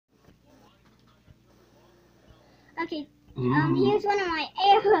Okay, here's one of my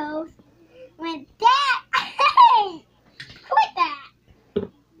arrows. With that, hey, quit that.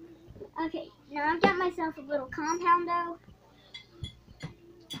 Okay, now I've got myself a little compound though.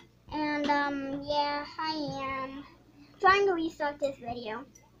 And, yeah, I am trying to restart this video.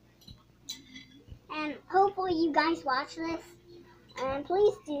 And hopefully you guys watch this. And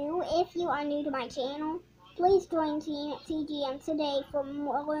please do, if you are new to my channel, please join Team CGM today for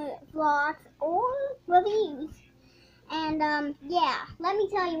more vlogs or reviews. And, yeah, let me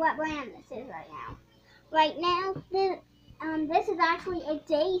tell you what brand this is right now. Right now, this is actually a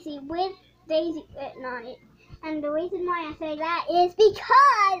daisy with daisy written on it. And the reason why I say that is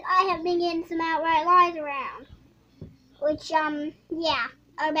because I have been getting some outright lies around. Which, yeah,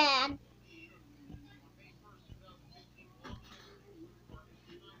 are bad.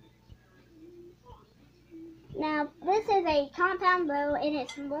 Now, this is a compound bow and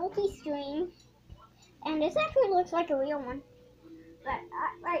it's multi-string. And this actually looks like a real one. But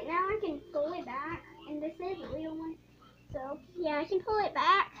right now I can pull it back. And this is a real one. So, yeah, I can pull it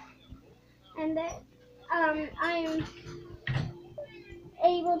back. And then, I'm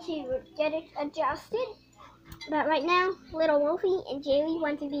able to get it adjusted. But right now, little Wolfie and Jerry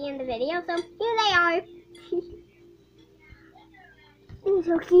want to be in the video, so here they are. They're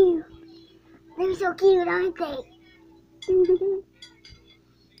so cute. They're so cute, aren't they?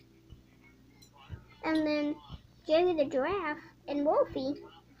 And then Jerry the giraffe and Wolfie,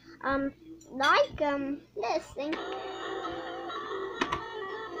 like this thing.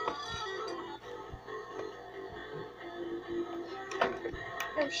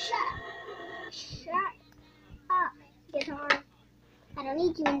 Oh, shut up. Shut up, guitar. I don't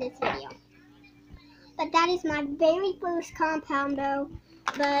need you in this video. But that is my very first compound though.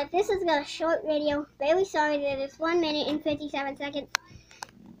 But this is a short video. Very sorry that it's 1 minute and 57 seconds.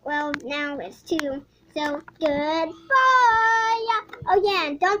 Well, now it's 2. So, goodbye! Oh yeah,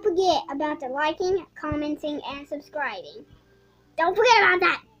 and don't forget about the liking, commenting, and subscribing. Don't forget about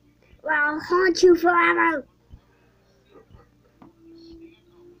that! Or I'll haunt you forever!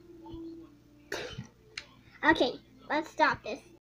 Okay, let's stop this.